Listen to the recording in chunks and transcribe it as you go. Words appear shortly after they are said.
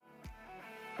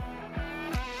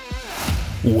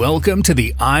Welcome to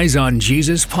the Eyes on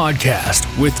Jesus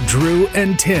podcast with Drew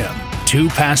and Tim, two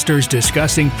pastors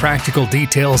discussing practical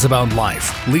details about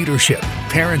life, leadership,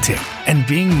 parenting, and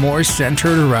being more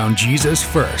centered around Jesus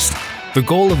first. The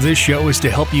goal of this show is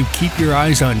to help you keep your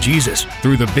eyes on Jesus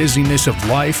through the busyness of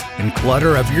life and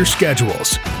clutter of your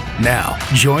schedules. Now,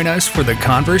 join us for the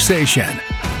conversation.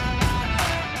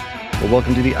 Well,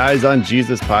 welcome to the Eyes on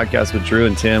Jesus podcast with Drew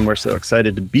and Tim. We're so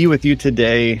excited to be with you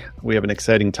today. We have an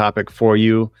exciting topic for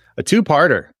you, a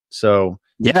two-parter. So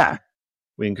yeah,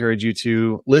 we encourage you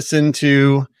to listen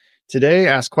to today,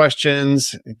 ask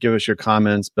questions, give us your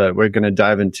comments, but we're going to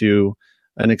dive into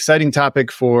an exciting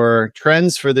topic for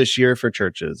trends for this year for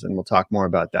churches, and we'll talk more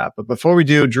about that. But before we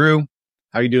do, Drew,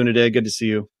 how are you doing today? Good to see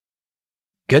you.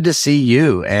 Good to see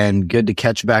you, and good to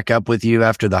catch back up with you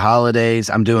after the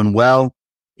holidays. I'm doing well.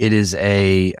 It is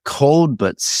a cold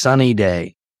but sunny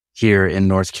day here in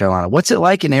North Carolina. What's it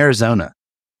like in Arizona?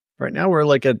 Right now we're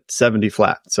like at 70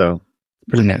 flat, so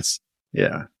pretty nice.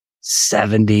 Yeah.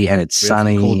 70 and it's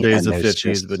sunny. Cold days of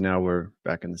 50s, but now we're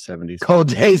back in the 70s. Cold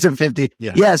days of 50.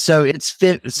 Yeah, so it's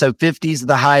 50s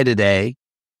the high today.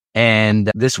 And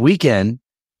this weekend,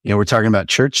 we're talking about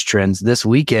church trends. This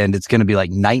weekend, it's going to be like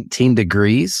 19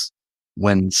 degrees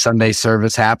when Sunday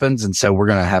service happens. And so we're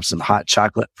going to have some hot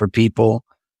chocolate for people,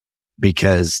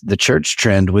 because the church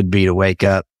trend would be to wake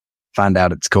up, find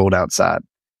out it's cold outside,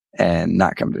 and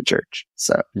not come to church.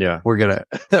 So yeah, we're gonna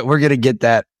get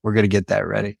that. We're gonna get that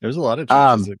ready. There's a lot of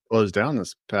churches that closed down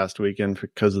this past weekend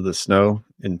because of the snow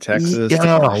in Texas,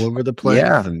 all over the place.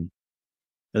 Yeah. And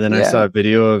then I saw a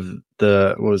video of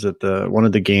one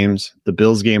of the games, the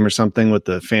Bills game or something, with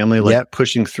the family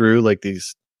pushing through like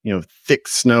these, thick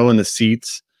snow in the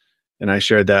seats. And I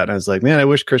shared that, and I was like, man, I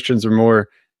wish Christians were more,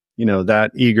 that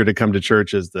eager to come to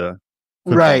church as the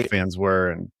football fans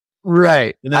were. And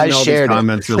then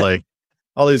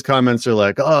all these comments are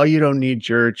like, oh, you don't need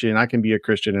church, and I can be a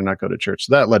Christian and not go to church.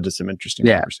 So that led to some interesting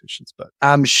conversations. But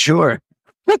I'm sure.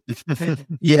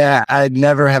 Yeah, I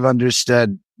never have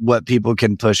understood what people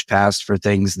can push past for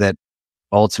things that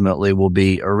ultimately will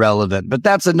be irrelevant. But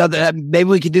that's another, maybe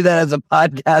we could do that as a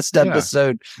podcast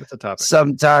episode that's a topic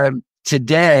sometime.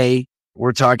 Today,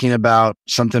 we're talking about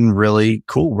something really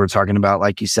cool. We're talking about,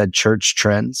 like you said, church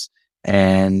trends.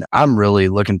 And I'm really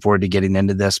looking forward to getting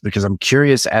into this because I'm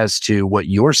curious as to what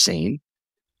you're seeing,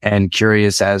 and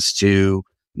curious as to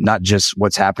not just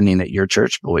what's happening at your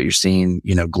church, but what you're seeing,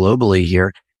 globally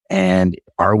here. And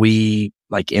are we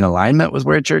like in alignment with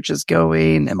where church is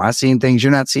going? Am I seeing things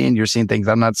you're not seeing? You're seeing things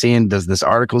I'm not seeing? Does this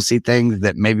article see things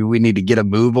that maybe we need to get a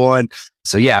move on?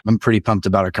 So yeah, I'm pretty pumped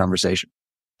about our conversation.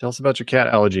 Tell us about your cat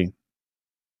allergy.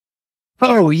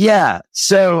 Oh, yeah.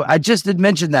 So I just did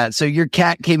mention that. So your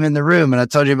cat came in the room and I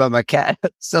told you about my cat.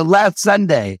 So last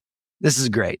Sunday, this is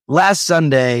great. Last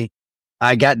Sunday,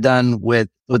 I got done with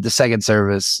the second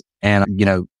service, and,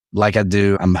 like I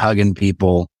do, I'm hugging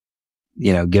people,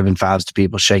 giving fives to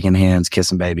people, shaking hands,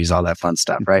 kissing babies, all that fun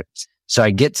stuff. Right. So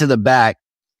I get to the back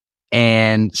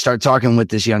and start talking with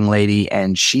this young lady,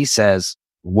 and she says,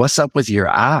 "What's up with your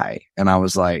eye?" And I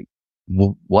was like,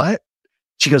 "What?"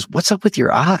 She goes, "What's up with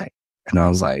your eye?" And I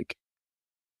was like,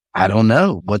 "I don't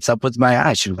know. What's up with my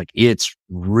eye?" She was like, "It's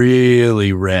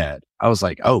really red." I was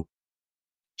like, "Oh,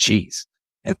 geez."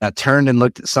 And I turned and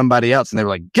looked at somebody else, and they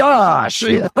were like, "Gosh,"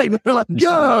 they're like,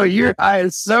 "Yo, your eye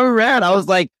is so red." I was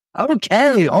like,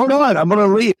 "Okay, hold on. I'm going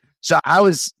to leave." So I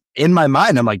was in my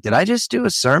mind, I'm like, did I just do a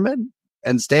sermon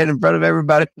and stand in front of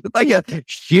everybody with like a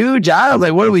huge eye? I was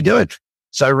like, what are we doing?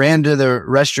 So I ran to the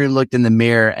restroom, looked in the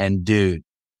mirror, and dude,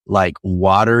 like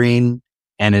watering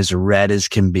and as red as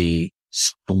can be,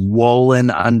 swollen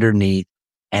underneath.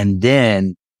 And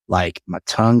then like my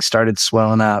tongue started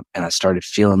swelling up, and I started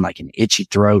feeling like an itchy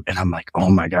throat. And I'm like,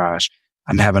 oh my gosh,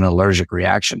 I'm having an allergic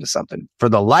reaction to something. For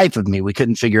the life of me, we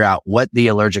couldn't figure out what the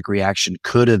allergic reaction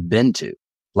could have been to.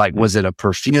 Like, was it a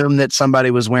perfume that somebody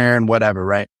was wearing? Whatever,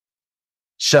 right?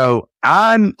 So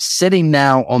I'm sitting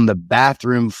now on the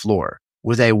bathroom floor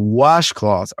with a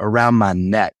washcloth around my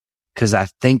neck because I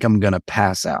think I'm going to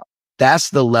pass out.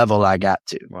 That's the level I got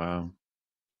to. Wow.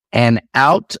 And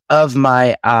out of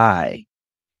my eye,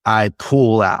 I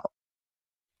pull out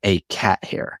a cat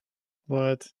hair.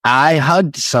 What? I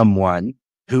hugged someone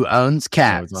who owns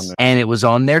cats, and it was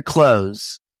on their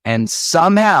clothes. And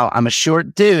somehow, I'm a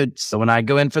short dude, so when I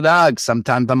go in for the hug,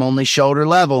 sometimes I'm only shoulder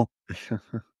level.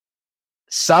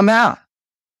 Somehow,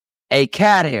 a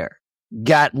cat hair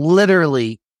got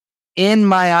literally in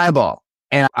my eyeball.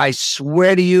 And I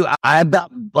swear to you, I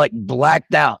about like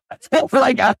blacked out.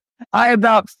 Like I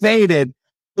about faded.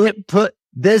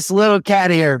 This little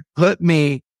cat hair put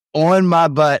me on my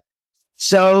butt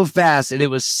so fast. And it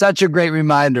was such a great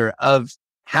reminder of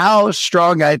how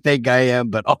strong I think I am,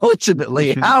 but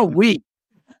ultimately how weak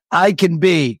I can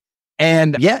be.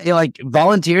 And like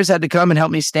volunteers had to come and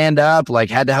help me stand up, like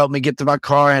had to help me get to my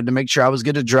car, had to make sure I was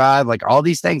good to drive, like all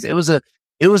these things. It was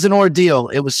an ordeal.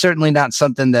 It was certainly not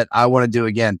something that I want to do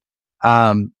again.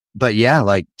 But yeah,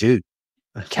 like, dude,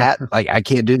 cat, like I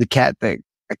can't do the cat thing.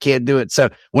 I can't do it. So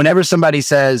whenever somebody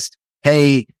says,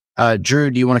 hey, Drew,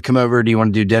 do you want to come over? Do you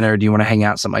want to do dinner? Do you want to hang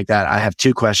out? Something like that. I have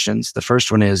two questions. The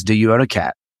first one is, do you own a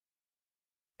cat?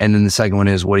 And then the second one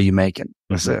is, what are you making?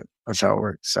 That's it. That's how it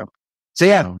works. So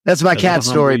yeah, that's my cat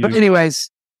story. But anyways,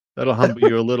 that'll humble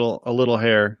you a little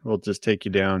hair will just take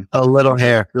you down. A little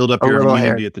hair. Build up your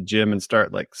immunity at the gym and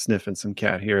start like sniffing some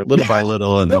cat hair little by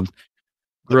little, and then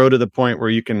grow to the point where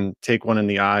you can take one in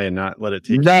the eye and not let it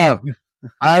take you.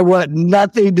 I want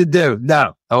nothing to do.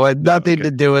 No, I want nothing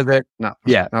to do with it. Not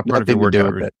part of your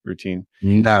workout routine.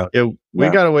 No. We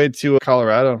got away to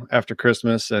Colorado after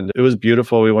Christmas, and it was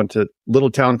beautiful. We went to a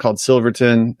little town called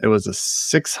Silverton. It was a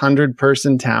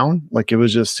 600-person town. Like, it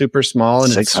was just super small,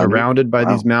 and it's surrounded by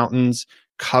these mountains,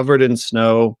 covered in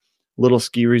snow, little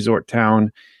ski resort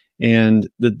town. And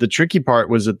the tricky part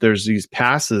was that there's these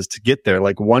passes to get there,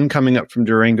 like one coming up from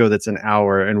Durango that's an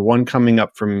hour, and one coming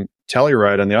up from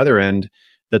Telluride on the other end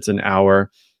that's an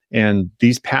hour. And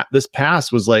this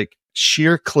pass was like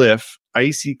sheer cliff,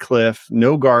 icy cliff,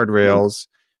 no guardrails,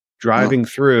 driving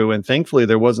through. And thankfully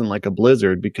there wasn't like a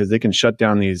blizzard, because they can shut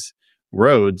down these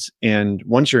roads. And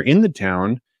once you're in the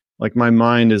town, like, my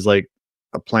mind is like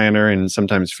a planner and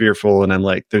sometimes fearful. And I'm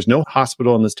like, there's no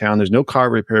hospital in this town. There's no car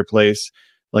repair place.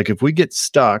 Like, if we get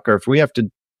stuck, or if we have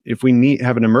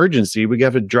an emergency, we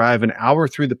have to drive an hour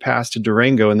through the pass to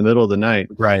Durango in the middle of the night.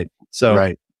 Right.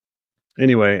 So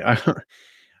anyway,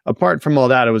 apart from all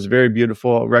that, it was very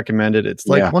beautiful. Recommend it. It's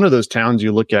like one of those towns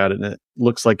you look at and it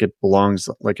looks like it belongs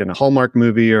like in a Hallmark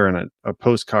movie or in a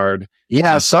postcard.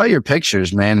 Yeah, I saw your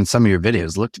pictures, man, and some of your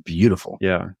videos looked beautiful.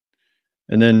 Yeah.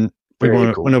 And then we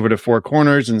went over to Four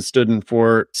Corners and stood in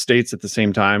 4 states at the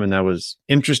same time. And that was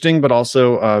interesting, but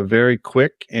also very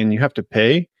quick. And you have to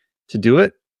pay to do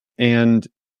it. And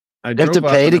you have to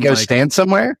pay to go stand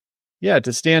somewhere? Yeah,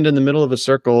 to stand in the middle of a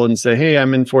circle and say, hey,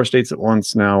 I'm in 4 states at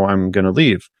once. Now I'm going to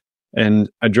leave. And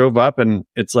I drove up and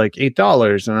it's like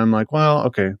 $8. And I'm like, well,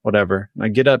 okay, whatever. And I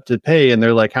get up to pay and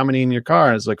they're like, how many in your car?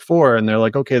 And it's like 4. And they're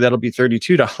like, okay, that'll be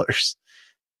 $32.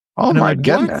 Oh my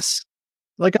goodness.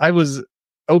 Like, I was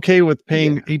okay with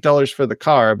paying $8 for the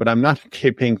car, but I'm not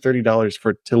okay paying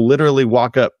 $30 to literally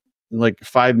walk up like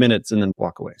 5 minutes and then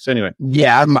walk away. So anyway.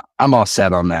 Yeah, I'm all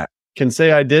set on that. Can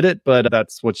say I did it, but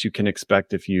that's what you can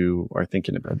expect if you are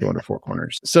thinking about going to Four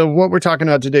Corners. So what we're talking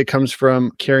about today comes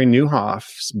from Carey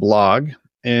Nieuwhof's blog,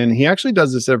 and he actually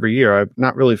does this every year. I've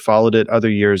not really followed it other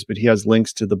years, but he has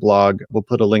links to the blog. We'll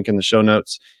put a link in the show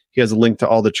notes. He has a link to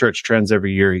all the church trends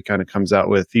every year. He kind of comes out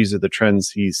with, these are the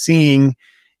trends he's seeing.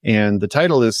 And the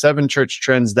title is 7 Church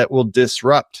Trends That Will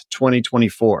Disrupt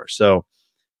 2024. So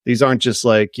these aren't just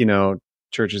like,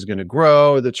 church is going to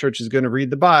grow, the church is going to read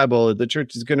the Bible, the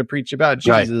church is going to preach about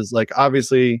Jesus. Right. Like,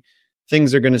 obviously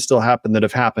things are going to still happen that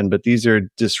have happened, but these are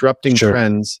disrupting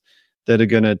trends that are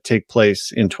going to take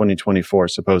place in 2024,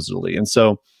 supposedly. And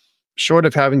so, short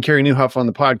of having Carey Nieuwhof on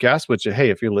the podcast, which, hey,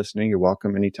 if you're listening, you're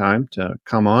welcome anytime to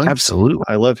come on. Absolutely.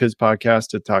 I love his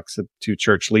podcast. It talks to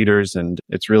church leaders, and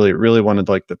it's really, really one of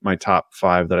like my top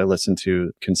 5 that I listen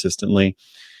to consistently.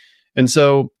 And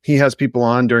so he has people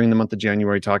on during the month of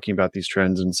January talking about these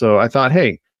trends. And so I thought,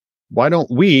 hey, why don't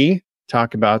we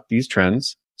talk about these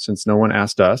trends? Since no one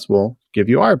asked us, we'll give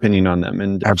you our opinion on them.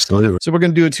 And absolutely. So we're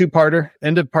going to do a 2-parter.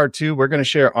 End of part 2, we're going to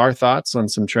share our thoughts on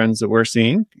some trends that we're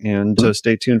seeing. And so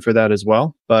stay tuned for that as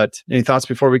well. But any thoughts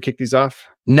before we kick these off?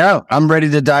 No, I'm ready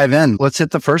to dive in. Let's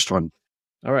hit the first one.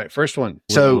 All right, first one.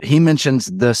 So he mentions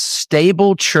the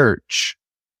stable church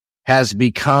has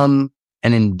become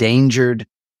an endangered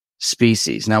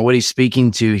species. Now, what he's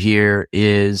speaking to here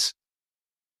is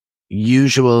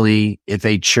usually if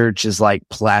a church is like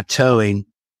plateauing,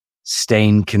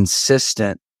 staying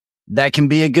consistent, that can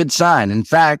be a good sign. In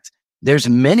fact, there's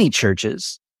many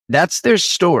churches, that's their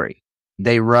story.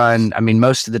 They run,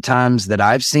 most of the times that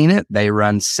I've seen it, they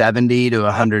run 70 to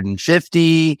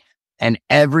 150. And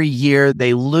every year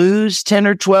they lose 10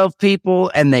 or 12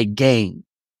 people and they gain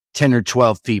 10 or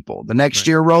 12 people. The next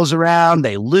year rolls around,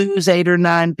 they lose 8 or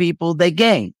 9 people, they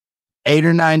gain 8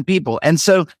 or 9 people. And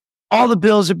so all the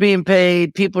bills are being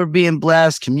paid, people are being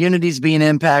blessed, communities being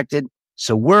impacted.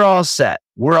 So we're all set.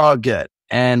 We're all good.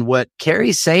 And what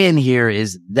Carey's saying here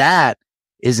is that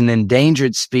is an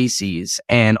endangered species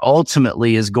and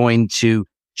ultimately is going to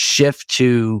shift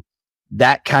to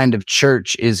that kind of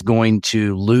church is going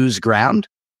to lose ground.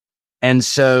 And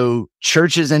so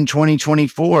churches in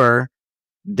 2024,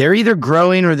 they're either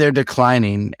growing or they're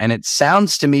declining. And it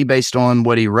sounds to me, based on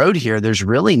what he wrote here, there's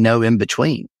really no in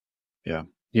between. Yeah.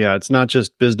 Yeah. It's not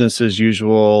just business as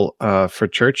usual for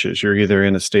churches. You're either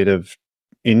in a state of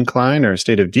incline or a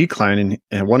state of decline.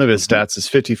 And one of his stats is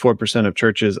 54% of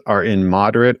churches are in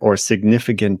moderate or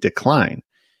significant decline.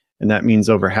 And that means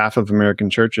over half of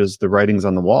American churches, the writing's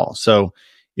on the wall. So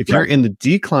if you're in the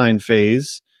decline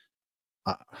phase,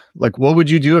 like what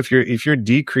would you do if you're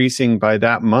decreasing by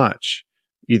that much,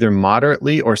 either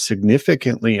moderately or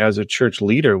significantly as a church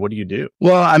leader? What do you do?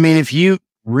 Well, I mean, if you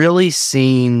really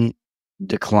seen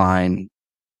decline,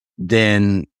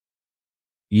 then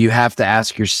you have to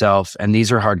ask yourself, and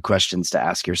these are hard questions to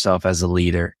ask yourself as a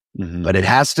leader, but it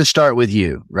has to start with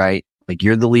you, right? Like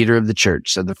you're the leader of the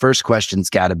church. So the first question's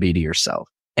got to be to yourself.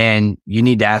 And you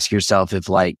need to ask yourself if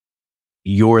like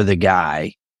you're the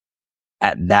guy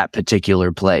at that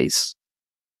particular place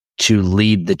to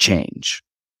lead the change.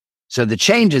 So the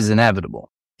change is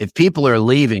inevitable. If people are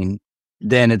leaving,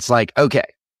 then it's like, okay,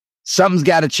 something's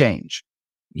got to change.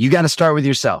 You got to start with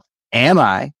yourself. Am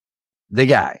I the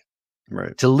guy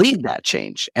to lead that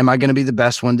change? Am I going to be the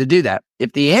best one to do that?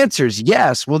 If the answer is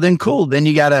yes, well, then cool. Then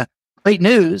you got to, great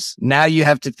news. Now you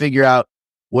have to figure out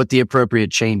what the appropriate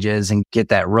change is and get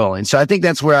that rolling. So I think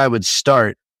that's where I would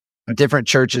start. Different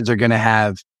churches are going to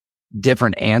have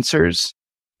different answers.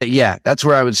 But yeah, that's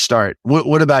where I would start.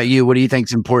 What about you? What do you think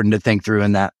is important to think through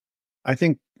in that? I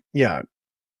think,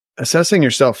 assessing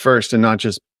yourself first and not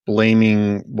just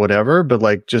blaming whatever, but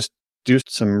like just do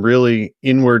some really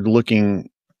inward looking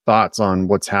thoughts on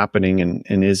what's happening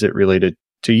and is it related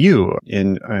to you?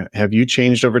 And have you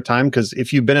changed over time? Because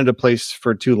if you've been at a place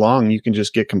for too long, you can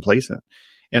just get complacent.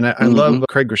 And I love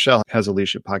Craig Groeschel has a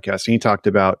leadership podcast, and he talked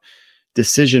about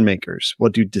decision makers.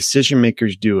 What do decision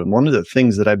makers do? And one of the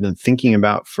things that I've been thinking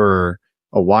about for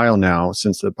a while now,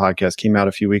 since the podcast came out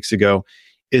a few weeks ago,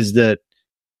 is that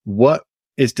what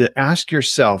is to ask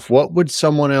yourself, what would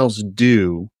someone else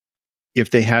do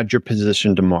if they had your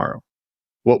position tomorrow?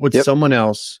 What would someone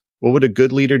else, what would a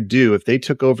good leader do if they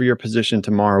took over your position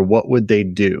tomorrow? What would they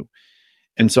do?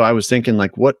 And so I was thinking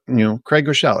like, what, Craig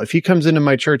Groeschel, if he comes into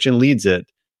my church and leads it,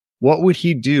 what would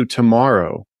he do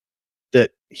tomorrow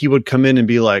that he would come in and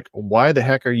be like, why the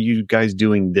heck are you guys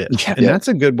doing this? And that's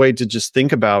a good way to just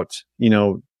think about,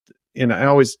 and I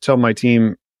always tell my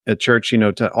team at church,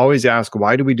 to always ask,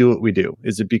 why do we do what we do?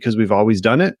 Is it because we've always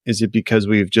done it? Is it because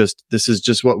this is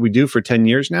just what we do for 10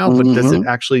 years now? But does it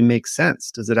actually make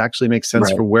sense? Does it actually make sense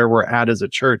for where we're at as a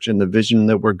church and the vision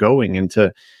that we're going, and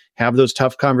to have those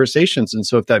tough conversations? And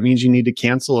so if that means you need to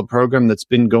cancel a program that's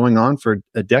been going on for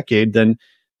a decade, then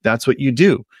that's what you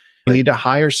do. You need to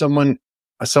hire someone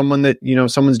that,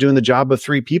 someone's doing the job of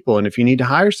 3 people. And if you need to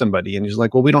hire somebody and he's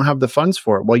like, well, we don't have the funds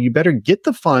for it. Well, you better get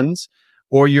the funds,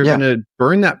 or you're going to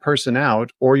burn that person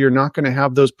out, or you're not going to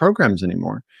have those programs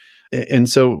anymore. And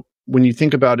so when you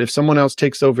think about if someone else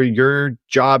takes over your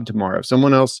job tomorrow, if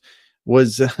someone else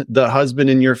was the husband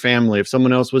in your family, if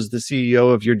someone else was the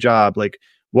CEO of your job, like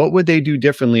what would they do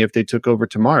differently if they took over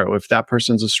tomorrow, if that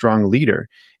person's a strong leader?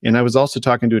 And I was also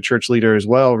talking to a church leader as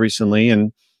well recently,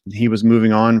 and he was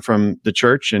moving on from the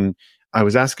church, and I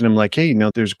was asking him like, hey,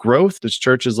 there's growth. This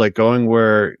church is like going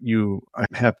where you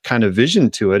have kind of vision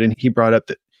to it. And he brought up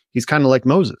that he's kind of like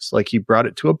Moses, like he brought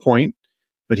it to a point,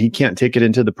 but he can't take it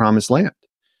into the promised land.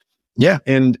 Yeah.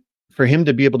 And for him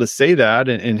to be able to say that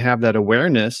and have that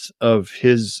awareness of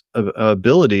his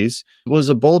abilities was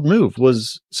a bold move,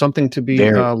 was something to be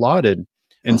lauded.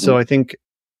 And so I think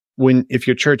if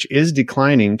your church is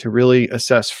declining, to really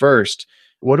assess first,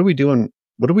 what are we doing?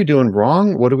 What are we doing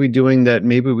wrong? What are we doing that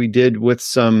maybe we did with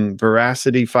some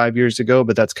veracity 5 years ago,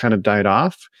 but that's kind of died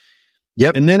off?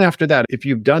 Yep. And then after that, if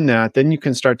you've done that, then you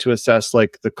can start to assess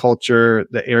like the culture,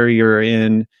 the area you're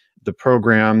in, the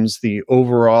programs, the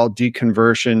overall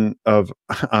deconversion of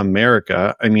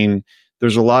America. I mean,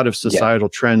 there's a lot of societal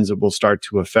trends that will start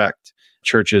to affect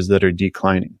churches that are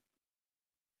declining.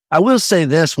 I will say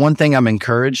this, one thing I'm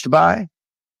encouraged by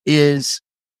is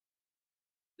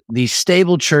the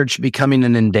stable church becoming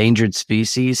an endangered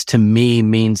species, to me,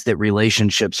 means that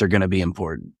relationships are going to be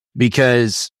important,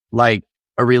 because like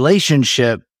a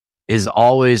relationship is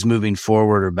always moving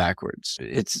forward or backwards.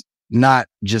 It's not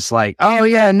just like, oh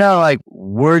yeah, no, like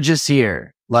we're just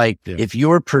here. Like if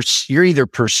you're either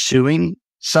pursuing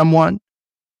someone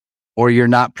or you're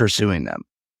not pursuing them.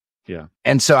 Yeah.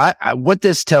 And so I what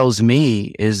this tells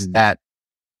me is that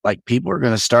like people are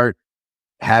going to start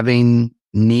having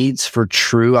needs for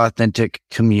true, authentic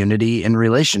community and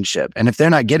relationship. And if they're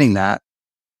not getting that,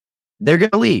 they're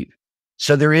going to leave.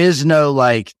 So there is no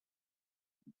like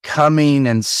coming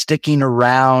and sticking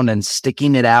around and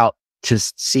sticking it out to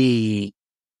see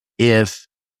if,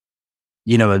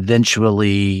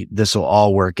 eventually this will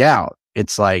all work out.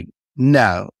 It's like,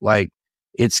 no, like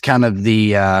it's kind of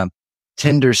the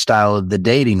Tinder style of the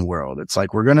dating world. It's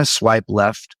like, we're going to swipe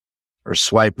left or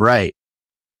swipe right.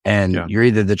 And you're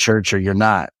either the church or you're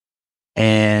not.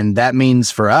 And that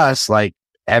means for us, like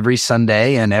every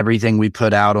Sunday and everything we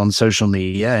put out on social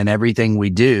media and everything we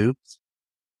do,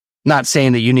 not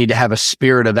saying that you need to have a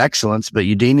spirit of excellence, but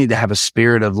you do need to have a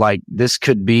spirit of like, this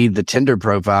could be the Tinder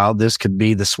profile. This could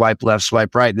be the swipe left,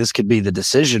 swipe right. This could be the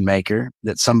decision maker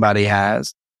that somebody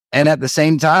has. And at the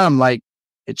same time, like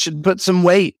it should put some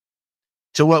weight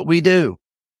to what we do.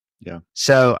 Yeah.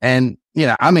 So, and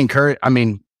I'm encouraged. I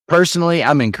mean, personally,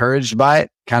 I'm encouraged by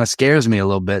it. Kind of scares me a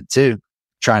little bit too,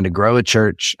 trying to grow a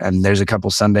church. And there's a couple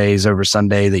Sundays over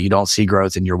Sunday that you don't see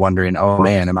growth and you're wondering, oh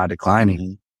man, am I declining?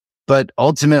 Mm-hmm. But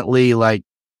ultimately, like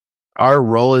our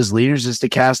role as leaders is to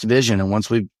cast vision. And once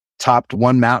we've topped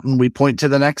one mountain, we point to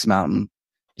the next mountain.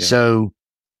 Yeah. So,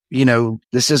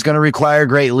 this is going to require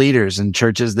great leaders, and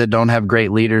churches that don't have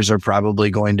great leaders are probably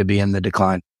going to be in the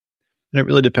decline. And it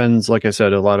really depends, like I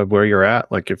said, a lot of where you're at.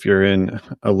 Like if you're in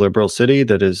a liberal city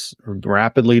that is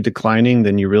rapidly declining,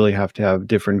 then you really have to have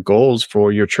different goals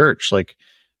for your church. Like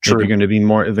maybe you're going to be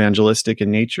more evangelistic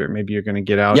in nature. Maybe you're going to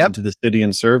get out into the city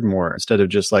and serve more instead of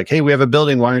just like, hey, we have a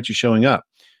building. Why aren't you showing up?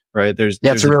 Right. There's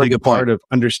a really good part of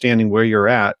understanding where you're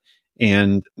at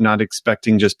and not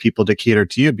expecting just people to cater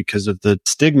to you because of the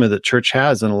stigma that church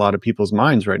has in a lot of people's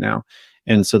minds right now.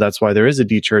 And so that's why there is a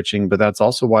de-churching, but that's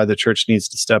also why the church needs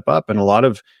to step up. And a lot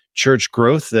of church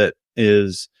growth that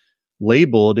is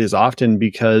labeled is often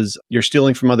because you're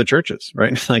stealing from other churches,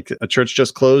 right? Like a church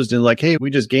just closed and like, hey, we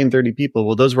just gained 30 people.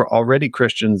 Well, those were already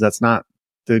Christians. That's not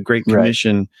the Great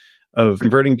Commission of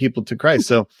converting people to Christ.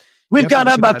 So we've gone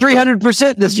up about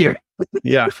 300% this year.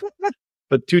 Yeah.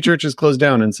 But 2 churches closed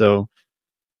down. And so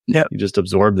you just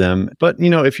absorb them. But,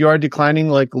 if you are declining,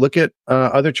 like look at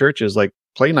other churches, like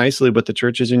play nicely with the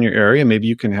churches in your area. Maybe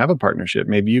you can have a partnership.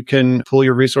 Maybe you can pull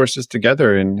your resources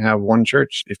together and have one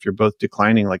church. If you're both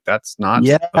declining, like that's not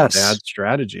a bad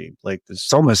strategy. Like this,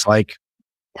 it's almost like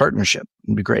partnership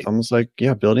would be great. It's almost like,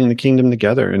 building the kingdom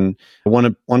together. And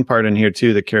one part in here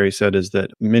too that Carrie said is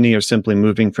that many are simply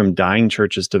moving from dying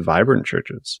churches to vibrant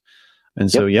churches. And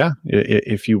so,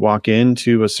 if you walk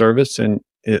into a service and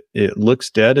it looks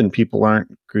dead and people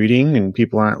aren't greeting and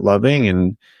people aren't loving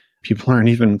and people aren't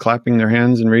even clapping their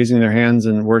hands and raising their hands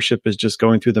and worship is just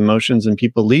going through the motions and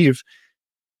people leave,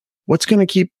 what's going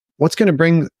to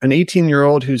bring an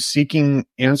 18-year-old who's seeking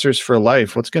answers for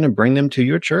life? What's going to bring them to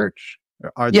your church?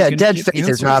 Dead faith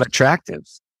is not attractive.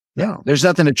 Yeah. There's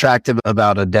nothing attractive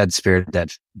about a dead spirit,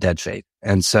 dead faith.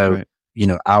 And so,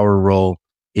 our role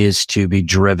is to be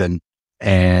driven,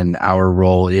 and our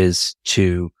role is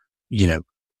to,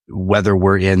 whether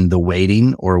we're in the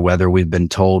waiting or whether we've been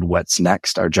told what's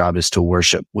next, our job is to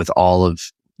worship with all of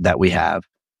that we have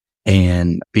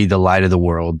and be the light of the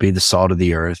world, be the salt of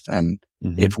the earth. And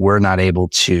if we're not able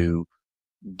to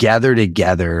gather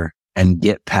together and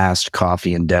get past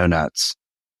coffee and donuts,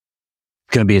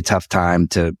 it's going to be a tough time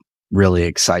to really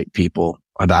excite people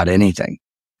about anything.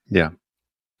 Yeah.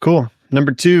 Cool.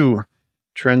 Number 2,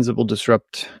 trends that will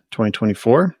disrupt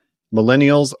 2024.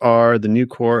 Millennials are the new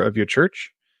core of your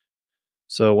church.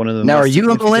 So one of the now, are you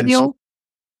a millennial?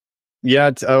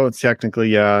 Yeah. Technically,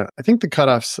 yeah. I think the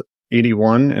cutoff's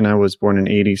 81, and I was born in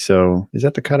 80. So is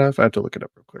that the cutoff? I have to look it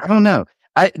up real quick. I don't know.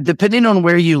 Depending on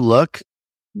where you look,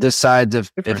 decides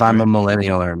if I'm a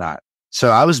millennial or not.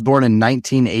 So I was born in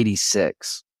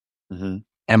 1986, and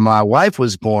my wife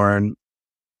was born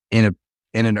in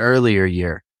an earlier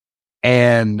year,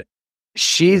 and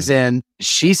she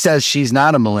says she's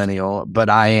not a millennial, but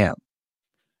I am.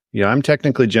 Yeah, I'm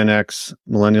technically Gen X.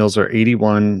 Millennials are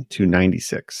 81 to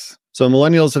 96. So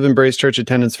millennials have embraced church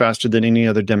attendance faster than any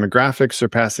other demographic,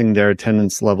 surpassing their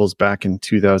attendance levels back in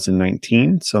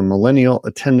 2019. So millennial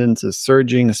attendance is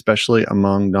surging, especially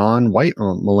among non-white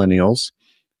millennials.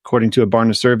 According to a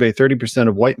Barna survey, 30%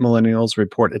 of white millennials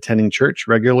report attending church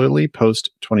regularly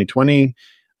post-2020,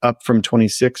 up from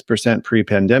 26%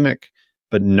 pre-pandemic.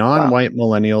 But non-white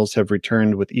millennials have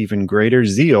returned with even greater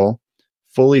zeal.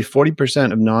 Fully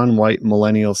 40% of non-white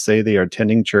millennials say they are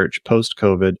attending church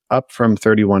post-COVID, up from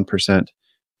 31%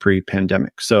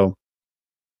 pre-pandemic. So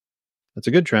that's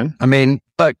a good trend. I mean,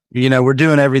 look, we're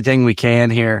doing everything we can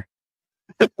here.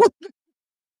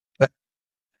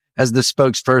 As the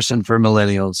spokesperson for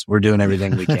millennials, we're doing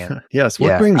everything we can. Yes.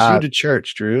 What brings you to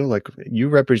church, Drew? Like you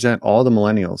represent all the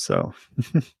millennials. So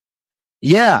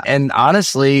yeah. And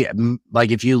honestly,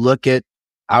 like if you look at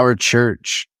our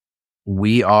church,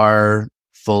 we are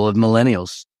full of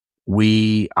millennials.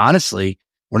 We're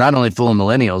not only full of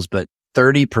millennials, but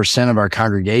 30% of our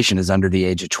congregation is under the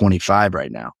age of 25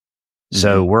 right now. Mm-hmm.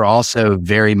 So we're also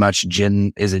very much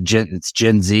it's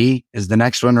Gen Z is the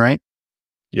next one, right?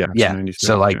 Yeah. Yeah.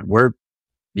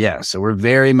 So we're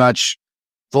very much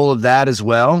full of that as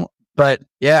well. But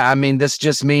yeah, I mean,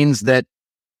 this means that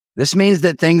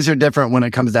things are different when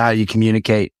it comes to how you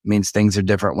communicate. It means things are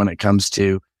different when it comes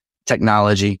to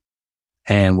technology.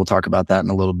 And we'll talk about that in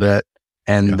a little bit.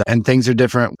 And things are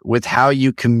different with how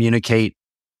you communicate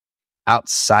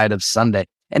outside of Sunday.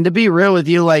 And to be real with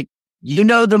you, like,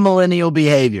 the millennial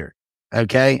behavior.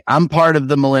 Okay. I'm part of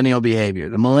the millennial behavior.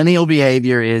 The millennial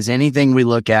behavior is anything we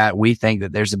look at, we think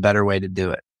that there's a better way to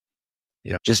do it.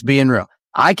 Yeah. Just being real.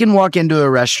 I can walk into a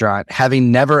restaurant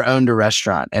having never owned a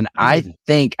restaurant, and I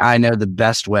think I know the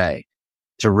best way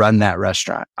to run that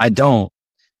restaurant. I don't.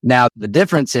 Now, the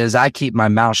difference is I keep my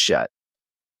mouth shut.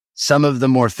 Some of the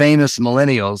more famous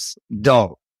millennials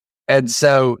don't. And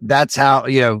so that's how,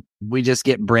 we just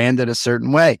get branded a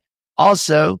certain way.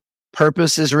 Also,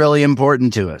 purpose is really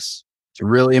important to us. It's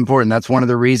really important. That's one of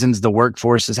the reasons the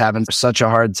workforce is having such a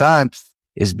hard time,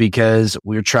 is because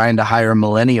we're trying to hire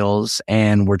millennials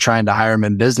and we're trying to hire them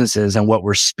in businesses. And what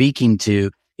we're speaking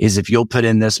to is, if you'll put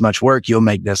in this much work, you'll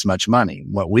make this much money.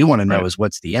 What we want to know is,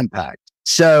 what's the impact?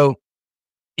 So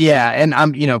yeah. And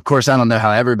I'm, of course, I don't know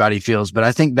how everybody feels, but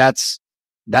I think that's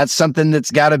something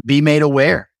that's got to be made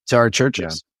aware to our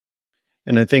churches. Yeah.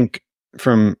 And I think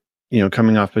from,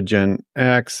 coming off of Gen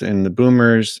X and the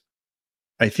boomers,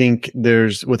 I think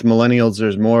with millennials,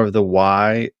 there's more of the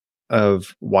why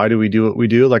of why do we do what we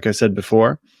do? Like I said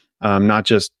before, not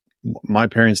just my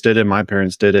parents did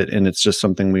it, and it's just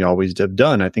something we always have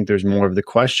done. I think there's more of the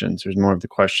questions. There's more of the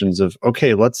questions of,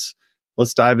 okay, let's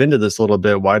dive into this a little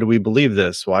bit. Why do we believe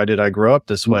this? Why did I grow up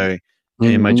this way?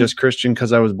 Mm-hmm. Am I just Christian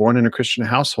because I was born in a Christian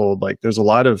household? Like, there's a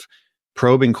lot of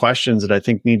probing questions that I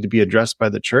think need to be addressed by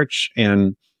the church,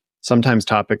 and sometimes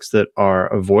topics that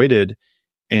are avoided.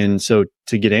 And so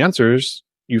to get answers,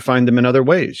 you find them in other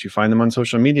ways. You find them on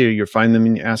social media. You find them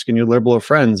in asking your liberal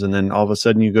friends. And then all of a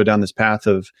sudden you go down this path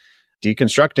of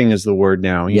deconstructing is the word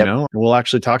now, you know. We'll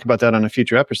actually talk about that on a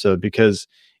future episode, because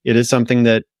it is something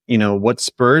that, what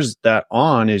spurs that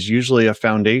on is usually a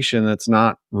foundation that's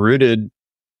not rooted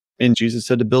in Jesus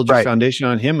said to build your foundation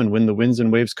on him. And when the winds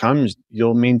and waves come,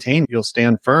 you'll maintain, you'll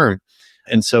stand firm.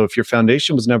 And so if your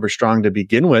foundation was never strong to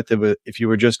begin with, if you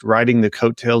were just riding the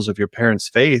coattails of your parents'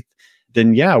 faith,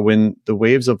 then when the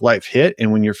waves of life hit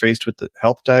and when you're faced with the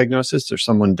health diagnosis or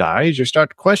someone dies, you start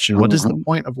to question, what is the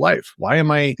point of life? Why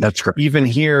am I even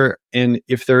here? And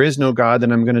if there is no God,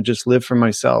 then I'm going to just live for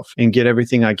myself and get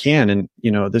everything I can. And,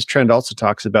 this trend also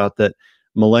talks about that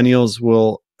millennials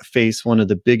will face one of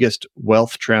the biggest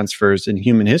wealth transfers in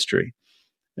human history.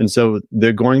 And so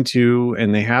they're going to,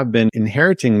 and they have been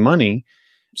inheriting money.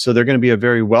 So they're going to be a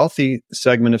very wealthy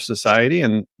segment of society,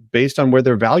 and based on where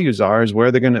their values are is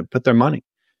where they're going to put their money.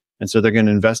 And so they're going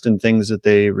to invest in things that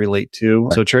they relate to.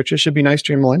 So churches should be nice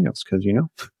to your millennials, because,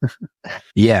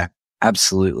 Yeah,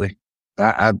 absolutely.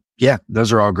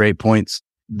 Those are all great points.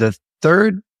 The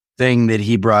third thing that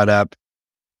he brought up,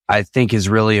 I think, is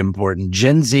really important.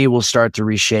 Gen Z will start to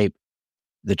reshape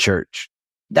the church.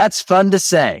 That's fun to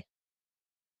say.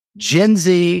 Gen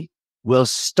Z will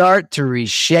start to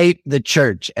reshape the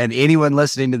church. And anyone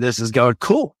listening to this is going,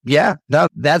 cool. Yeah, no,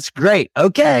 that's great.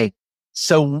 Okay.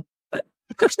 So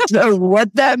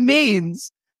what that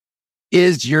means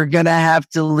is you're going to have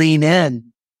to lean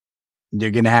in.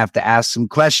 You're going to have to ask some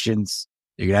questions.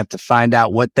 You're going to have to find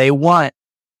out what they want.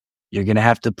 You're going to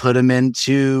have to put them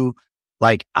into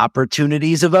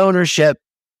opportunities of ownership.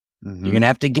 Mm-hmm. You're going to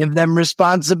have to give them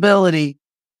responsibility.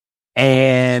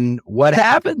 And what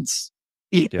happens?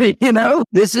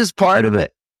 This is part of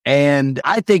it. And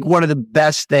I think one of the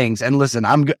best things, and listen,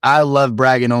 I love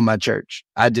bragging on my church.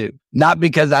 I do. Not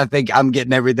because I think I'm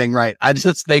getting everything right. I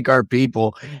just think our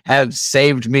people have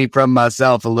saved me from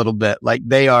myself a little bit.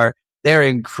 They're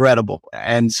incredible.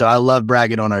 And so I love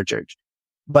bragging on our church.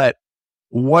 But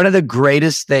one of the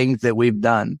greatest things that we've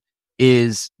done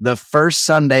is the first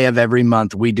Sunday of every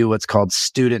month, we do what's called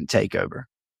student takeover.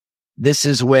 This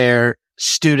is where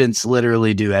students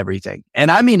literally do everything. And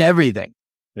I mean everything.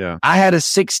 Yeah. I had a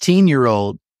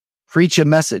 16-year-old preach a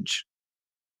message.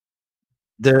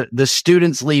 The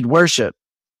students lead worship.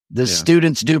 The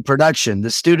students do production. The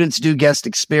students do guest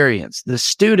experience. The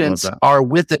students are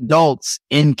with adults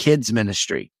in kids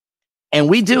ministry. And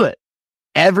we do it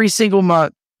every single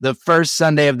month, the first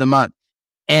Sunday of the month.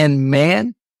 And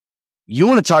man, you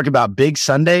want to talk about big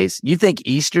Sundays? You think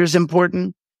Easter is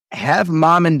important? have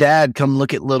mom and dad come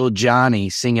look at little Johnny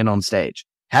singing on stage.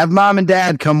 Have mom and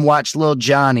dad come watch little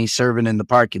Johnny serving in the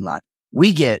parking lot.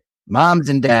 We get moms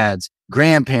and dads,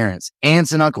 grandparents,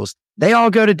 aunts and uncles. They all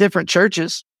go to different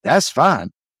churches. That's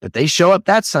fine. But they show up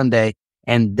that Sunday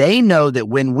and they know that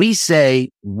when we say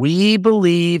we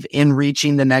believe in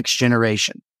reaching the next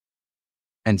generation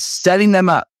and setting them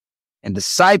up and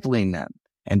discipling them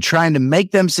and trying to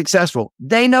make them successful,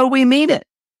 they know we mean it.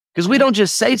 Because we don't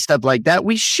just say stuff like that.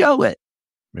 We show it.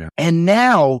 Yeah. And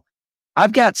now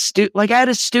I've got I had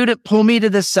a student pull me to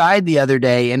the side the other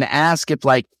day and ask if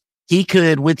he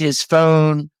could, with his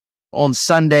phone on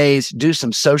Sundays, do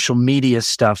some social media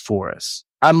stuff for us.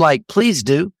 I'm like, please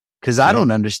do, because I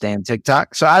don't understand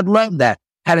TikTok. So I'd love that.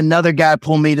 Had another guy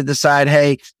pull me to the side.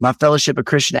 Hey, my Fellowship of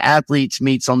Christian Athletes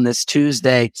meets on this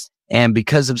Tuesday. And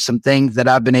because of some things that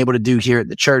I've been able to do here at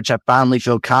the church, I finally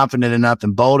feel confident enough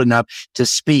and bold enough to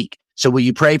speak. So will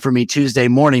you pray for me Tuesday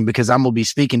morning? Because I'm going to be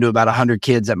speaking to about 100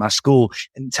 kids at my school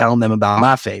and telling them about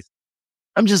my faith.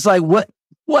 I'm just like, what?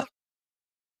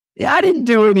 Yeah, I didn't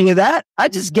do any of that. I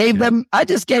just gave them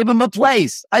a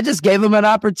place. I just gave them an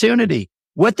opportunity.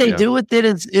 What they do with it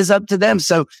is up to them.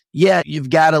 So yeah, you've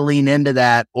got to lean into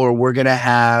that, or we're going to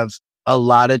have a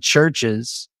lot of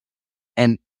churches.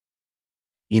 And,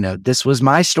 this was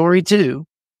my story too,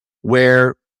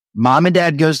 where mom and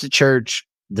dad goes to church,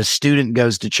 the student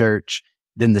goes to church,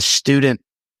 then the student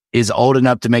is old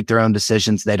enough to make their own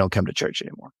decisions. They don't come to church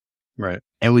anymore. Right.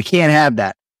 And we can't have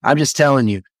that. I'm just telling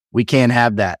you, we can't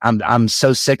have that. I'm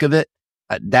so sick of it.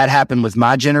 That happened with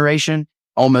my generation.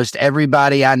 Almost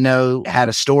everybody I know had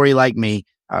a story like me.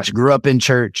 I grew up in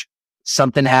church.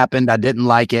 Something happened. I didn't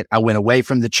like it. I went away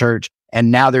from the church,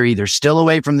 and now they're either still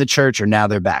away from the church or now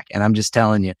they're back. And I'm just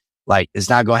telling you, it's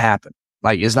not going to happen.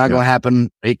 It's not going to happen.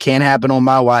 It can't happen on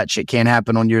my watch. It can't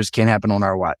happen on yours. Can't happen on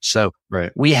our watch. So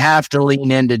we have to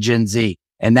lean into Gen Z.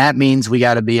 And that means we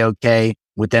got to be okay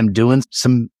with them doing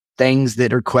some things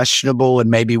that are questionable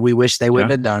and maybe we wish they wouldn't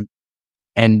have done,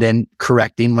 and then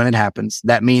correcting when it happens.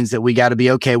 That means that we got to be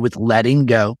okay with letting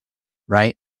go.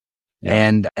 Right.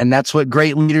 Yeah. And that's what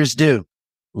great leaders do.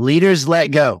 Leaders let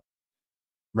go.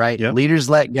 Right. Yep. Leaders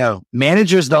let go.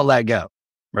 Managers don't let go.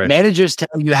 Right. Managers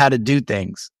tell you how to do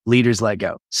things. Leaders let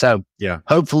go. So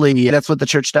hopefully that's what the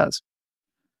church does.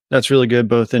 That's really good,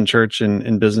 both in church and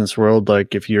in business world.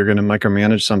 Like if you're going to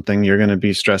micromanage something, you're going to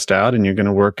be stressed out and you're going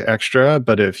to work extra.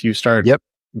 But if you start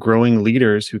growing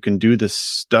leaders who can do this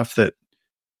stuff that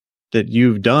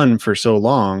you've done for so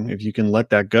long, if you can let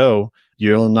that go,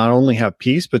 you'll not only have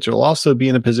peace, but you'll also be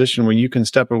in a position where you can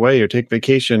step away or take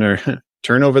vacation or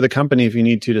turn over the company if you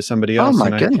need to somebody else. Oh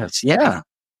my goodness. Yeah.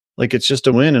 It's just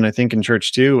a win. And I think in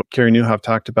church too, Carey Nieuwhof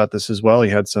talked about this as well.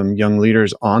 He had some young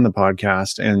leaders on the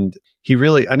podcast, and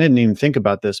I didn't even think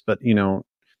about this, but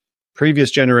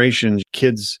previous generations,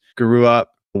 kids grew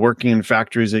up working in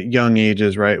factories at young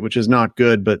ages, right? Which is not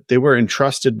good, but they were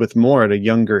entrusted with more at a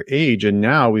younger age. And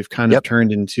now we've kind of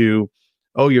turned into,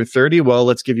 oh, you're 30? Well,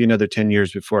 let's give you another 10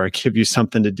 years before I give you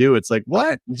something to do. It's like,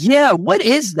 what? Yeah. What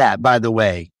is that, by the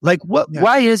way?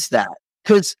 Why is that?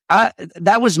 Because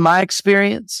that was my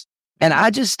experience. And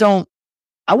I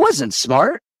wasn't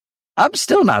smart. I'm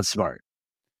still not smart.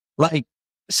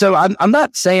 So I'm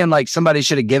not saying somebody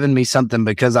should have given me something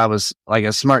because I was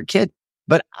a smart kid,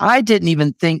 but I didn't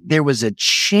even think there was a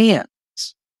chance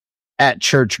at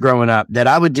church growing up that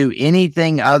I would do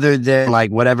anything other than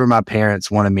whatever my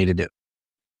parents wanted me to do.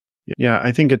 Yeah.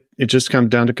 I think it just comes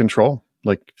down to control,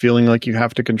 feeling like you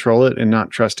have to control it and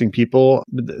not trusting people.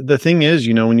 The thing is,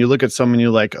 when you look at someone, you're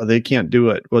like, oh, they can't do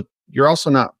it. Well, you're also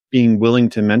not being willing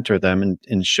to mentor them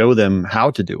and show them how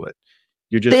to do it.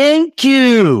 Thank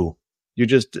you. You're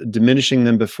just diminishing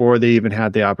them before they even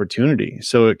had the opportunity.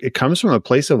 So it comes from a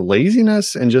place of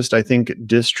laziness and just, I think,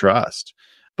 distrust.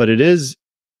 But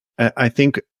I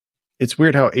think it's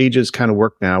weird how ages kind of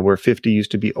work now, where 50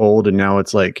 used to be old. And now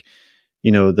it's the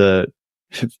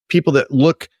people that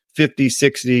look 50,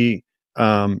 60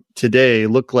 today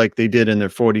look like they did in their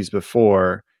 40s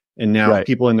before. And now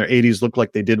people in their 80s look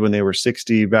like they did when they were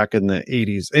 60 back in the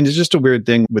 80s. And it's just a weird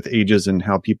thing with ages and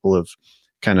how people have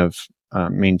kind of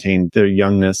maintained their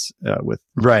youngness with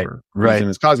reason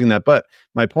is causing that. But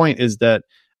my point is that,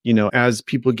 as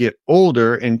people get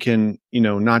older and can,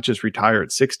 not just retire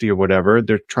at 60 or whatever,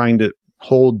 they're trying to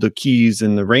hold the keys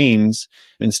and the reins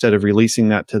instead of releasing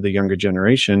that to the younger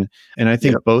generation. And I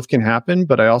think both can happen,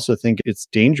 but I also think it's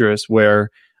dangerous where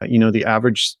the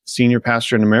average senior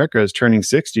pastor in America is turning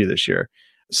 60 this year.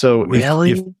 So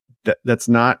if that's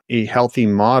not a healthy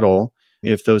model,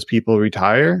 if those people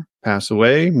retire, pass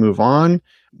away, move on,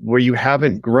 where you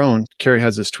haven't grown. Carrie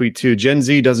has this tweet too. Gen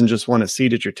Z doesn't just want a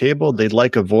seat at your table. They'd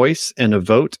like a voice and a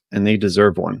vote, and they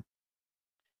deserve one.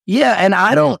 Yeah. And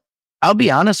I'll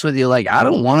be honest with you. Like, I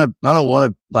don't want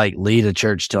to like lead a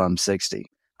church till I'm 60.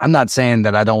 I'm not saying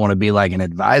that I don't want to be like an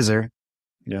advisor.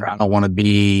 Yeah. Or I don't want to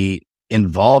be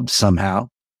involved somehow,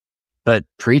 but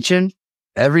preaching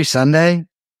every Sunday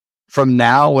from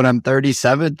now when I'm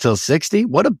 37 till 60,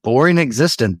 what a boring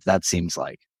existence that seems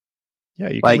like. Yeah,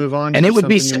 you can move on. And it would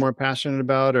be you're more passionate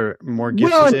about or more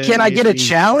gifted. Well, can I get a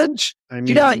challenge? Do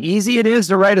you know how easy it is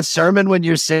to write a sermon when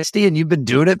you're 60 and you've been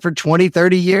doing it for 20,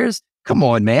 30 years? Come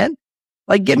on, man.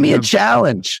 Like, give me a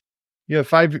challenge. You have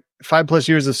five plus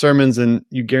years of sermons, and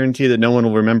you guarantee that no one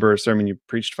will remember a sermon you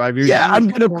preached 5 years ago. Yeah, I'm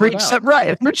going to preach something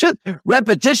right.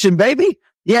 Repetition, baby.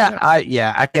 Yeah,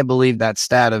 I can't believe that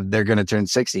stat of they're going to turn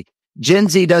 60. Gen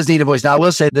Z does need a voice. Now, I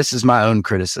will say this is my own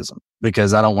criticism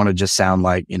because I don't want to just sound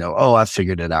like, I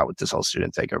figured it out with this whole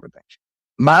student takeover thing.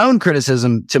 My own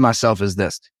criticism to myself is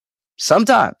this.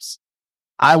 Sometimes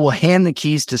I will hand the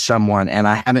keys to someone and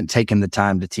I haven't taken the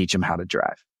time to teach them how to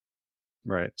drive.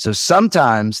 Right. So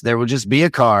sometimes there will just be a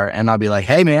car and I'll be like,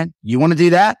 hey man, you want to do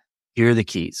that? Here are the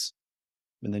keys.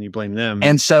 And then you blame them.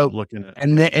 And so,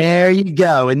 there you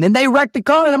go. And then they wreck the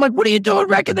car. And I'm like, what are you doing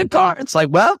wrecking the car? It's like,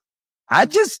 well, I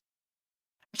just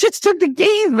took the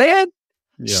keys, man.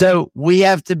 Yeah. So we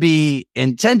have to be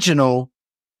intentional.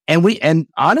 And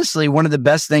honestly, one of the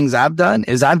best things I've done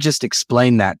is I've just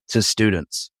explained that to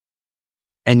students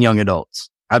and young adults.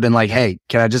 I've been like, hey,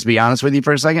 can I just be honest with you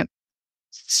for a second?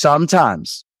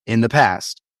 Sometimes in the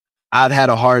past, I've had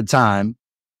a hard time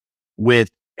with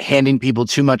handing people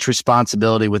too much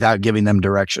responsibility without giving them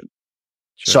direction.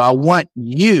 Sure. So I want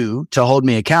you to hold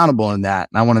me accountable in that.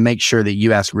 And I want to make sure that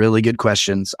you ask really good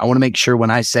questions. I want to make sure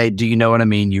when I say, do you know what I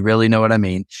mean? You really know what I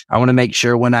mean. I want to make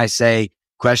sure when I say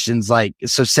questions like,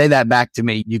 so say that back to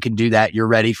me. You can do that. You're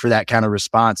ready for that kind of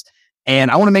response.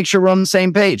 And I want to make sure we're on the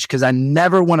same page because I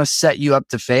never want to set you up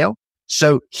to fail.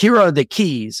 So here are the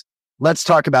keys. Let's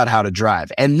talk about how to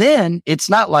drive. And then it's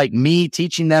not like me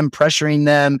teaching them, pressuring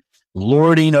them,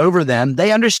 lording over them.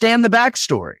 They understand the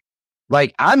backstory.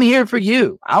 Like, I'm here for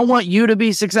you. I want you to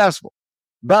be successful.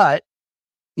 But,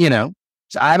 I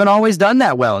haven't always done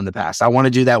that well in the past. I want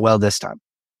to do that well this time.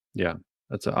 Yeah,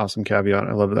 that's an awesome caveat.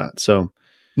 I love that. So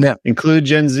include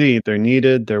Gen Z. They're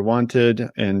needed, they're wanted,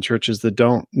 and churches that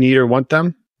don't need or want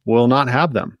them will not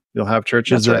have them. You'll have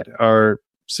churches that are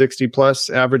 60 plus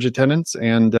average attendance,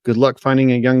 and good luck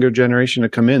finding a younger generation to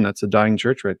come in. That's a dying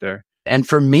church right there. And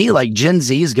for me, like Gen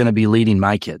Z is going to be leading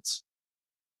my kids.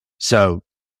 So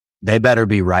they better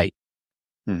be right.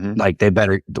 Mm-hmm. Like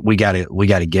we got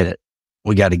to get it.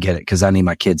 We got to get it because I need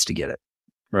my kids to get it.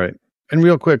 Right. And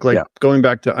real quick, going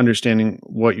back to understanding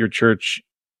what your church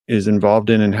is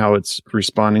involved in and how it's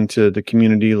responding to the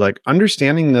community, like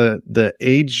understanding the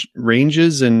age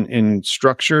ranges and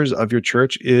structures of your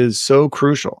church is so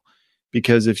crucial,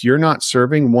 because if you're not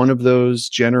serving one of those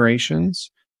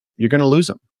generations, you're going to lose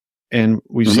them. And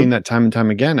we've seen that time and time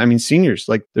again. I mean, seniors,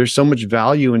 like there's so much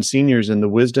value in seniors and the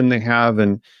wisdom they have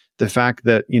and the fact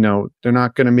that, they're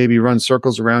not going to maybe run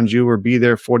circles around you or be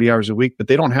there 40 hours a week, but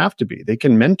they don't have to be. They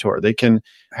can mentor. They can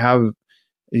have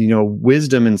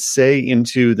wisdom and say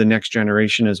into the next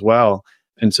generation as well.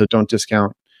 And so don't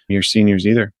discount your seniors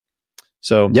either.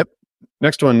 So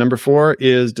next one, number 4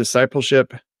 is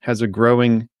discipleship has a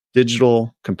growing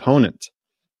digital component.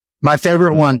 My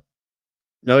favorite one.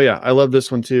 Oh yeah. I love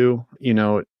this one too.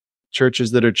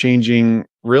 Churches that are changing,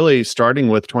 really starting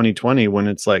with 2020 when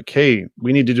it's like, hey,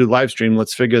 we need to do live stream.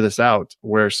 Let's figure this out.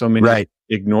 Where so many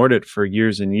ignored it for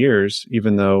years and years,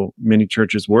 even though many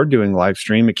churches were doing live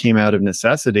stream, it came out of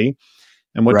necessity.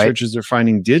 And what churches are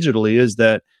finding digitally is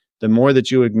that the more that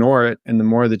you ignore it and the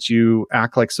more that you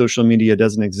act like social media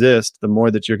doesn't exist, the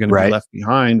more that you're going to be left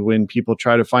behind when people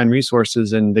try to find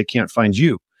resources and they can't find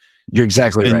you. You're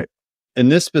exactly right. And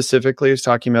this specifically is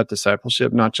talking about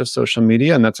discipleship, not just social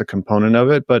media, and that's a component of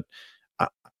it. But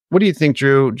what do you think,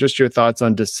 Drew? Just your thoughts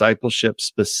on discipleship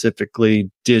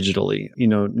specifically digitally.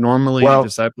 Normally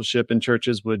discipleship in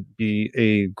churches would be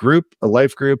a group, a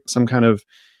life group, some kind of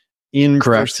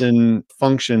in-person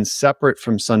function separate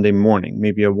from Sunday morning,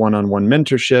 maybe a one-on-one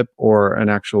mentorship or an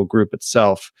actual group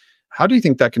itself. How do you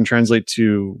think that can translate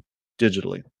to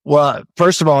digitally? Well,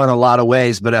 first of all, in a lot of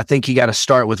ways, but I think you got to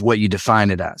start with what you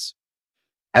define it as.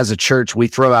 As a church, we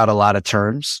throw out a lot of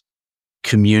terms,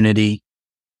 community,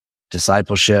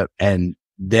 discipleship, and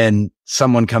then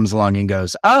someone comes along and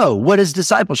goes, oh, what is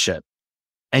discipleship?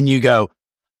 And you go,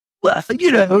 well,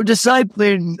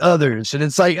 discipling others. And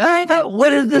it's like,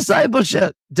 what is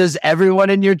discipleship? Does everyone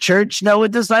in your church know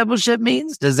what discipleship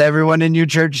means? Does everyone in your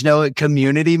church know what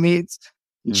community means?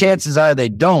 Mm-hmm. Chances are they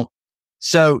don't.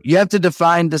 So you have to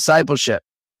define discipleship.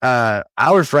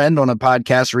 Our friend on a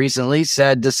podcast recently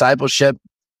said discipleship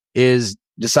is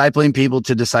discipling people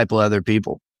to disciple other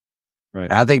people.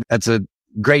 Right. I think that's a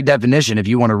great definition. If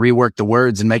you want to rework the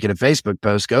words and make it a Facebook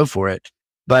post, go for it.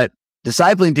 But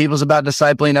discipling people is about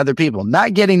discipling other people,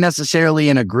 not getting necessarily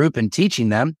in a group and teaching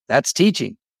them. That's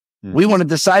teaching. We want to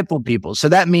disciple people. So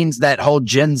that means that whole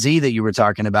Gen Z that you were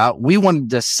talking about, we want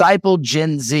to disciple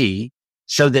Gen Z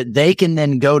so that they can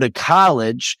then go to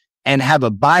college and have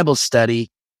a Bible study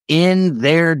in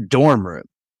their dorm room.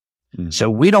 So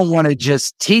we don't want to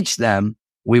just teach them.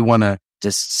 We want to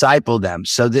disciple them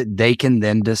so that they can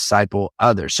then disciple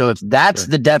others. So if that's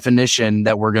the definition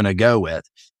that we're going to go with,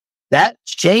 that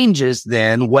changes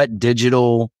then what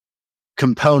digital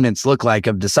components look like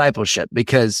of discipleship.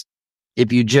 Because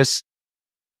if you just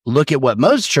look at what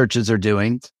most churches are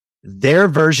doing, their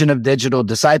version of digital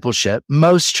discipleship,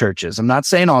 most churches, I'm not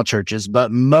saying all churches,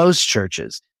 but most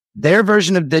churches, their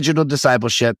version of digital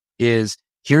discipleship is,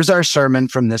 here's our sermon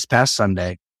from this past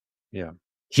Sunday. Yeah.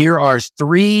 Here are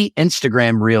 3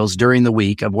 Instagram reels during the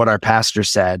week of what our pastor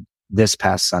said this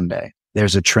past Sunday.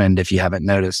 There's a trend if you haven't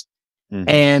noticed.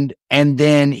 And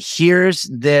then here's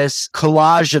this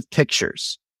collage of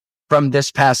pictures from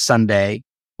this past Sunday.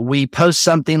 We post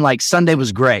something like Sunday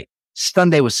was great.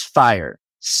 Sunday was fire.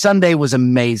 Sunday was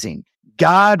amazing.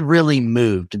 God really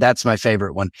moved. That's my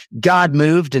favorite one. God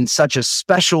moved in such a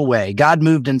special way. God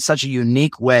moved in such a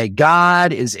unique way.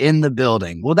 God is in the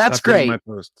building. Well, that's great. My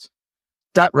posts.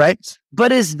 Right?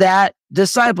 But is that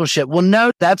discipleship? Well,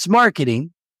 no, that's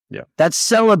marketing. Yeah. That's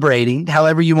celebrating,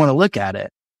 however you want to look at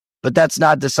it. But that's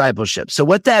not discipleship. So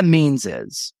what that means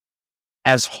is,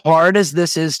 as hard as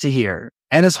this is to hear,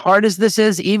 and as hard as this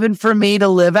is even for me to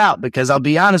live out, because I'll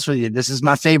be honest with you, this is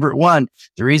my favorite one.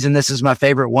 The reason this is my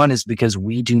favorite one is because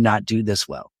we do not do this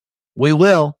well. We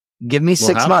will. Give me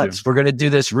 6 months. We're going to do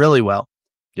this really well.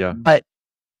 Yeah. But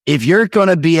if you're going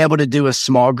to be able to do a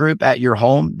small group at your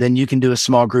home, then you can do a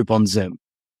small group on Zoom.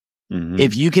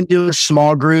 If you can do a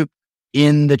small group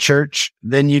in the church,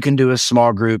 then you can do a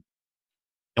small group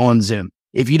on Zoom.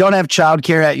 If you don't have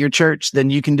childcare at your church, then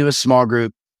you can do a small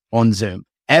group on Zoom.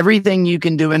 Everything you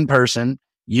can do in person,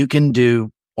 you can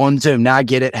do on Zoom. Now I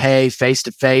get it. Hey,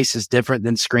 face-to-face is different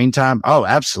than screen time. Oh,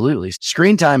 absolutely.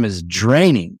 Screen time is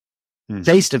draining.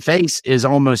 Face-to-face is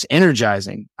almost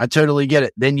energizing. I totally get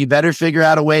it. Then you better figure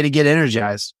out a way to get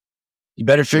energized. You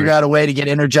better figure out a way to get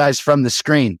energized from the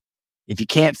screen. If you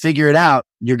can't figure it out,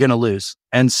 you're going to lose.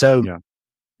 And so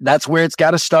that's where it's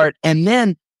got to start. And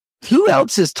then who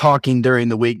else is talking during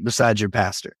the week besides your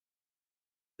pastor?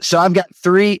 So I've got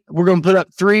 3. We're going to put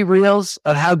up 3 reels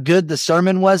of how good the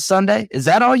sermon was Sunday. Is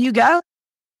that all you got?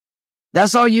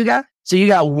 That's all you got? So you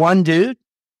got one dude?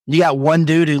 You got one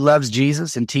dude who loves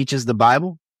Jesus and teaches the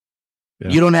Bible? Yeah.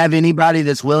 You don't have anybody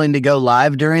that's willing to go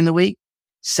live during the week,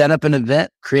 set up an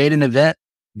event, create an event,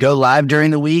 go live during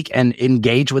the week and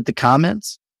engage with the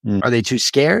comments? Are they too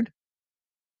scared?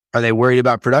 Are they worried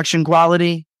about production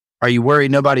quality? Are you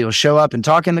worried nobody will show up and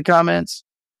talk in the comments?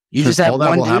 You just have all that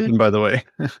one will dude? Happen, by the way.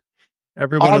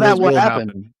 All that will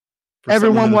happen.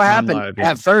 Everyone will happen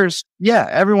at first. Yeah,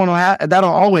 everyone will that'll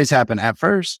always happen at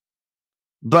first.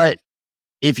 But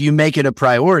if you make it a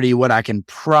priority, what I can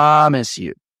promise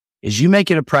you is you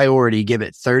make it a priority, give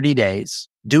it 30 days,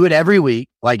 do it every week.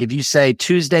 Like if you say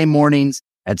Tuesday mornings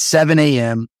at 7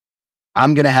 a.m.,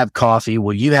 I'm going to have coffee.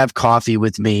 Will you have coffee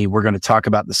with me? We're going to talk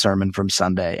about the sermon from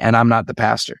Sunday and I'm not the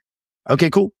pastor. Okay,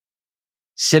 cool.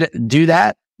 Do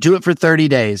that. Do it for 30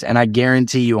 days. And I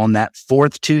guarantee you on that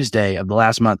 4th Tuesday of the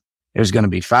last month, there's going to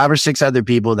be 5 or 6 other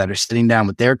people that are sitting down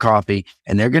with their coffee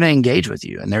and they're going to engage with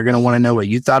you and they're going to want to know what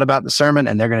you thought about the sermon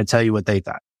and they're going to tell you what they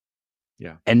thought.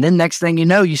 Yeah. And then next thing you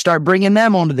know, you start bringing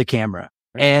them onto the camera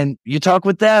and you talk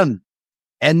with them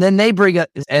and then they bring up,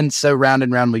 and so round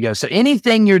and round we go. So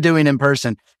anything you're doing in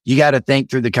person, you got to think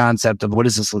through the concept of what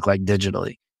does this look like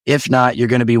digitally? If not, you're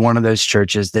going to be one of those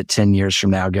churches that 10 years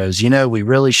from now goes, we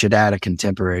really should add a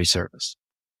contemporary service.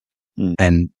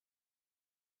 And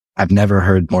I've never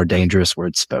heard more dangerous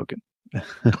words spoken.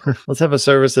 Let's have a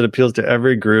service that appeals to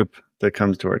every group that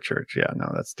comes to our church. Yeah,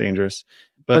 no, that's dangerous.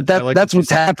 But that's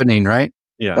what's happening, right?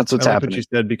 Yeah, that's what's happening. What you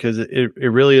said, because it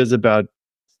really is about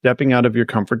stepping out of your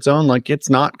comfort zone. Like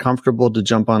it's not comfortable to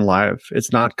jump on live.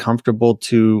 It's not comfortable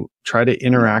to try to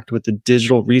interact with the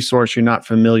digital resource you're not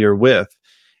familiar with.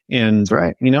 And,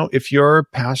 if your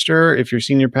pastor, if your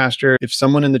senior pastor, if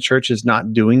someone in the church is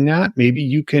not doing that, maybe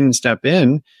you can step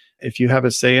in if you have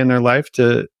a say in their life,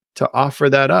 to offer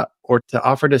that up, or to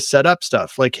offer to set up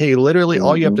stuff. Like, hey, literally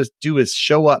all you have to do is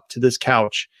show up to this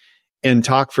couch and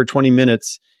talk for 20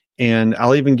 minutes, and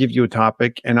I'll even give you a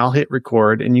topic and I'll hit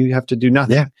record, and you have to do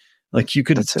nothing. Yeah. Like, you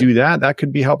could do that. That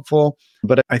could be helpful.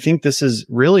 But I think this is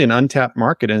really an untapped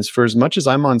market. And for as much as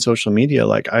I'm on social media,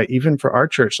 like even for our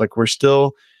church, like we're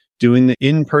still doing the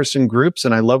in-person groups.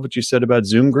 And I love what you said about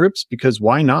Zoom groups, because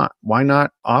why not? Why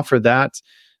not offer that?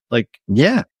 Like,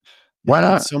 yeah, why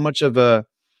not? So much of a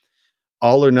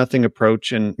all or nothing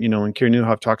approach. And, when Kieran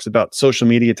Neuhoff talks about social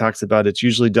media, talks about it's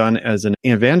usually done as an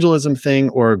evangelism thing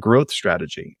or a growth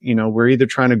strategy. We're either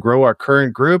trying to grow our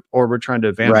current group or we're trying to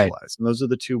evangelize. Right. And those are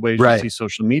the two ways you see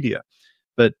social media.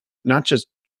 But not just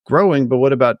growing, but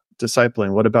what about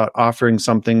discipling? What about offering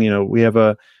something? We have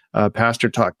a Pastor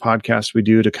Talk podcast we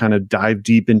do to kind of dive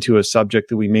deep into a subject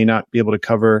that we may not be able to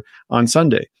cover on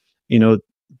Sunday.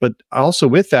 But also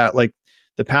with that, like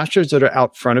the pastors that are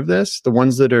out front of this, the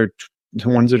ones that are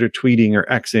tweeting or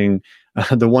Xing,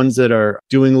 the ones that are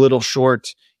doing little short,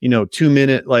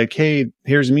 2-minute, like, hey,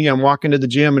 here's me, I'm walking to the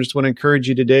gym. I just want to encourage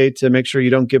you today to make sure you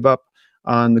don't give up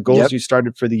on the goals you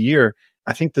started for the year.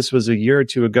 I think this was a year or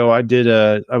two ago. I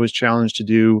was challenged to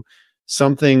do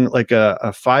something like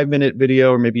a 5-minute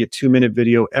video or maybe a 2-minute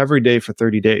video every day for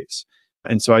 30 days.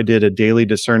 And so I did a daily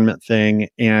discernment thing,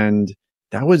 and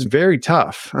that was very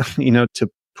tough, to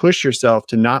push yourself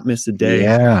to not miss a day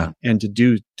and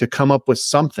to come up with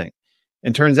something.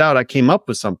 And turns out I came up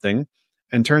with something,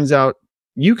 and turns out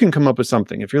you can come up with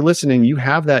something. If you're listening, you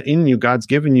have that in you. God's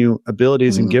given you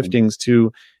abilities and giftings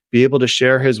to be able to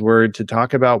share his word, to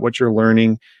talk about what you're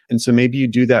learning. And so maybe you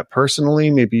do that personally.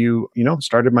 Maybe you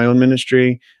started my own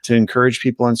ministry to encourage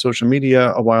people on social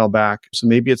media a while back. So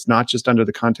maybe it's not just under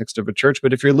the context of a church,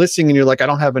 but if you're listening and you're like, I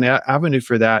don't have an avenue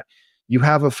for that, you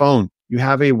have a phone. You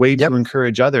have a way to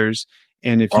encourage others.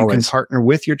 And if you can partner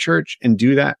with your church and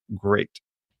do that, great.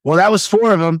 Well, that was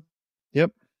 4 of them.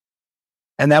 Yep.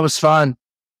 And that was fun.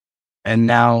 And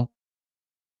now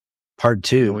part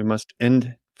 2. And we must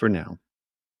end for now.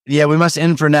 Yeah, we must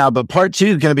end for now. But part 2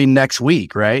 is going to be next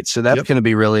week, right? So that's going to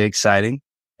be really exciting.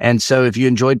 And so if you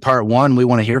enjoyed part 1, we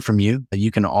want to hear from you.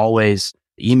 You can always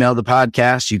email the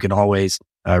podcast. You can always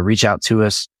reach out to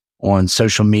us on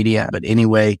social media. But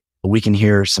anyway, we can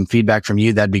hear some feedback from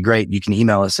you. That'd be great. You can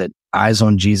email us at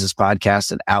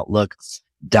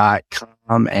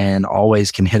eyesonjesuspodcast@outlook.com, and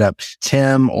always can hit up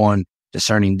Tim on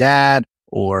Discerning Dad,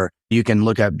 or you can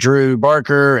look up Drew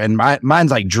Barker, and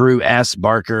mine's like Drew S.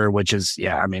 Barker, which is,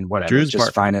 whatever. Drew's just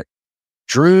Barker. Find it.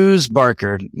 Drew's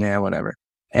Barker. Yeah, whatever.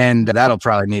 And that'll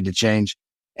probably need to change.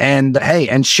 And hey,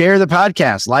 and share the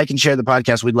podcast. Like and share the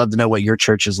podcast. We'd love to know what your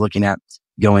church is looking at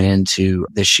going into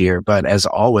this year. But as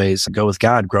always, go with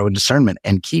God, grow in discernment,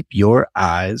 and keep your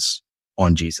eyes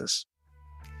on Jesus.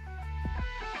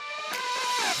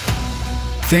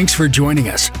 Thanks for joining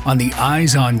us on the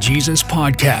Eyes on Jesus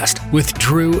podcast with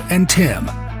Drew and Tim.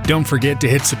 Don't forget to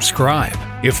hit subscribe.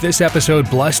 If this episode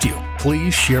blessed you,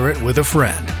 please share it with a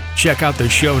friend. Check out the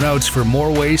show notes for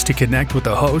more ways to connect with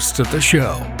the hosts of the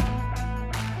show.